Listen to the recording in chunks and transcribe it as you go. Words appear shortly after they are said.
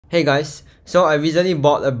Hey guys, so I recently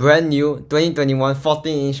bought a brand new 2021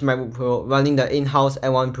 14-inch MacBook Pro running the in-house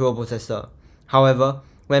M1 Pro processor. However,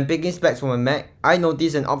 when picking specs for my Mac, I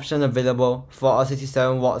noticed an option available for a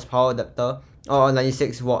 67 watts power adapter or a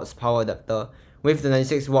 96 watts power adapter, with the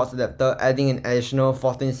 96 watts adapter adding an additional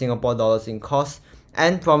 14 Singapore dollars in cost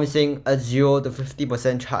and promising a 0 to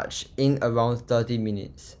 50% charge in around 30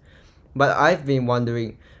 minutes. But I've been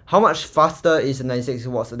wondering, how much faster is a 96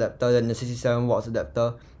 watts adapter than the 67 watts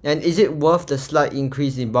adapter, and is it worth the slight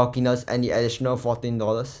increase in bulkiness and the additional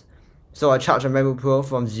 $14? So I charged my MacBook Pro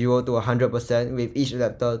from 0 to 100% with each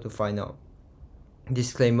adapter to find out.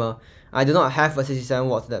 Disclaimer, I do not have a 67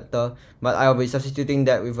 watts adapter, but I will be substituting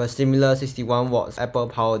that with a similar 61 watts Apple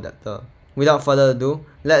power adapter. Without further ado,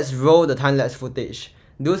 let's roll the time-lapse footage.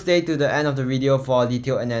 Do stay to the end of the video for a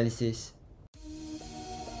detailed analysis.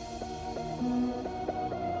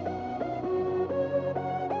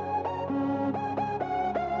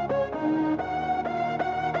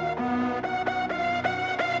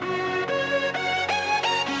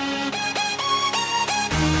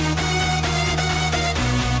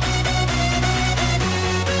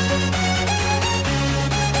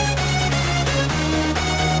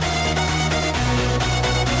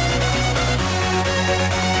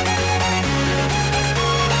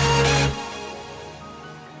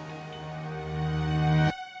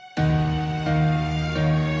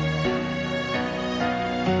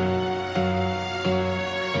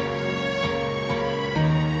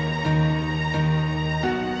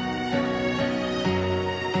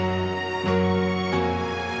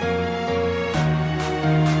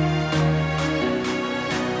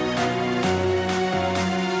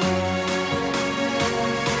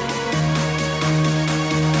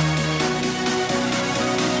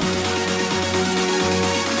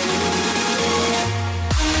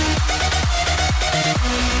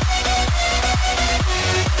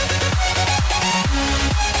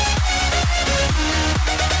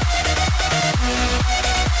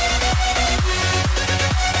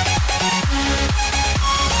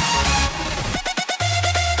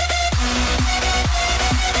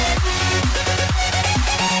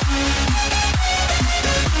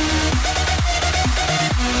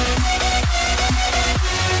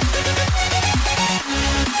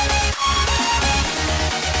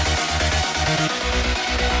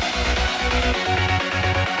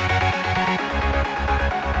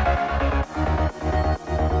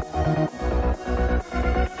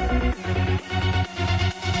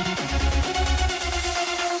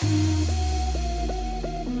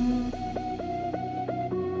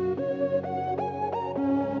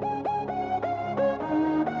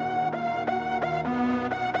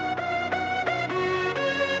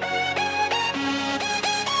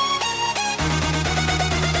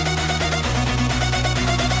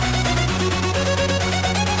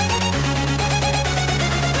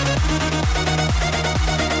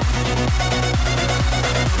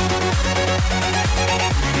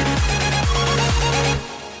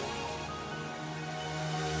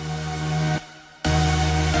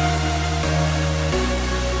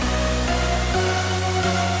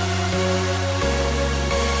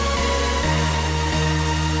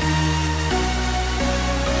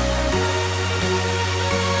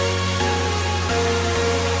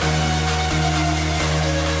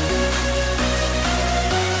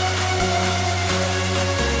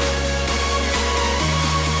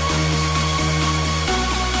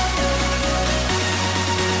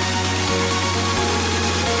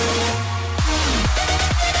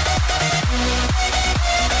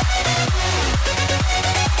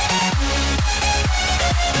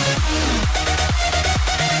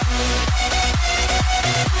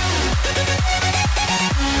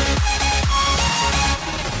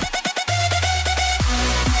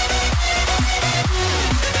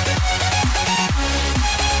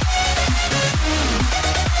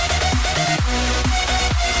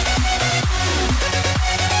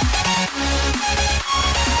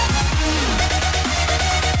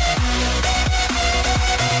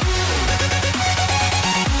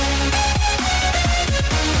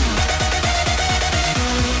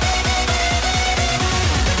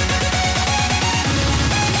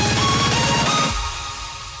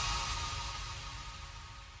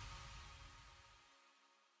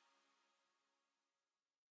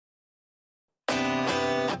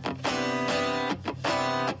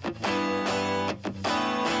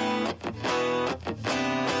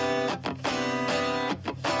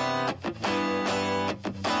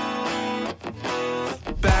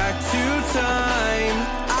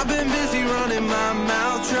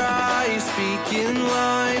 Speaking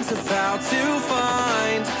lines of how to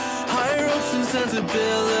find higher hopes and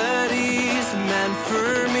sensibilities meant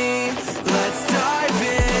for me.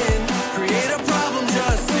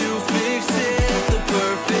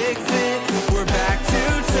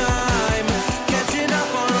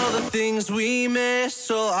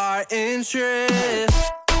 sinking ship.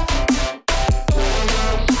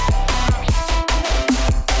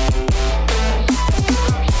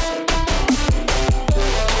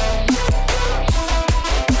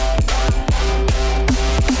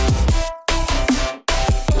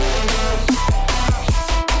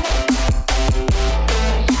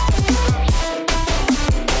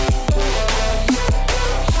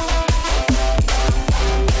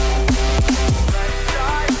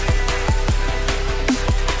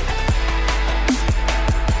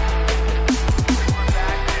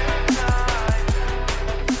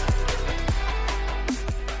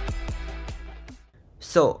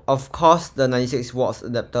 So, of course, the 96 watts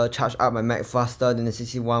adapter charged up my Mac faster than the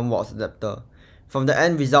 61 watts adapter. From the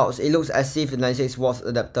end results, it looks as if the 96 watts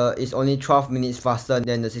adapter is only 12 minutes faster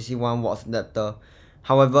than the 61 watts adapter.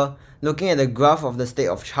 However, looking at the graph of the state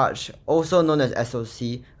of charge, also known as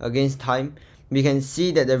SOC, against time, we can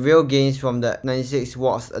see that the real gains from the 96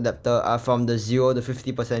 watts adapter are from the 0 to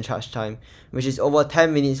 50% charge time, which is over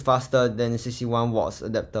 10 minutes faster than the 61 watts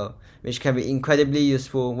adapter, which can be incredibly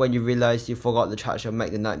useful when you realize you forgot to charge your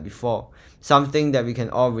Mac the night before, something that we can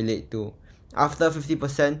all relate to. After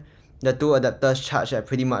 50%, the two adapters charge at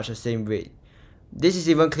pretty much the same rate. This is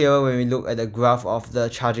even clearer when we look at the graph of the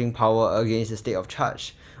charging power against the state of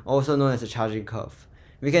charge, also known as the charging curve.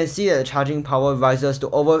 We can see that the charging power rises to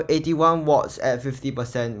over 81 watts at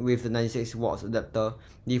 50% with the 96 watts adapter,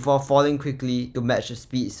 before falling quickly to match the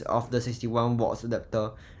speeds of the 61 watts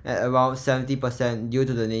adapter at around 70% due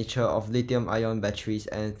to the nature of lithium-ion batteries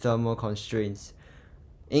and thermal constraints.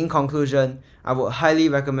 In conclusion, I would highly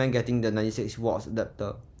recommend getting the 96 watts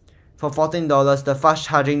adapter. For $14, the fast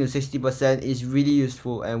charging to 60% is really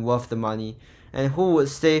useful and worth the money. And who would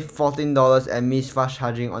save $14 and miss fast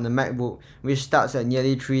charging on a MacBook which starts at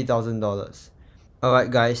nearly $3,000? Alright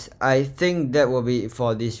guys, I think that will be it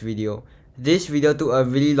for this video. This video took a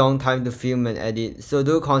really long time to film and edit, so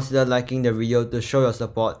do consider liking the video to show your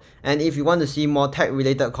support, and if you want to see more tech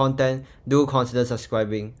related content, do consider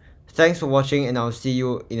subscribing. Thanks for watching and I'll see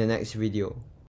you in the next video.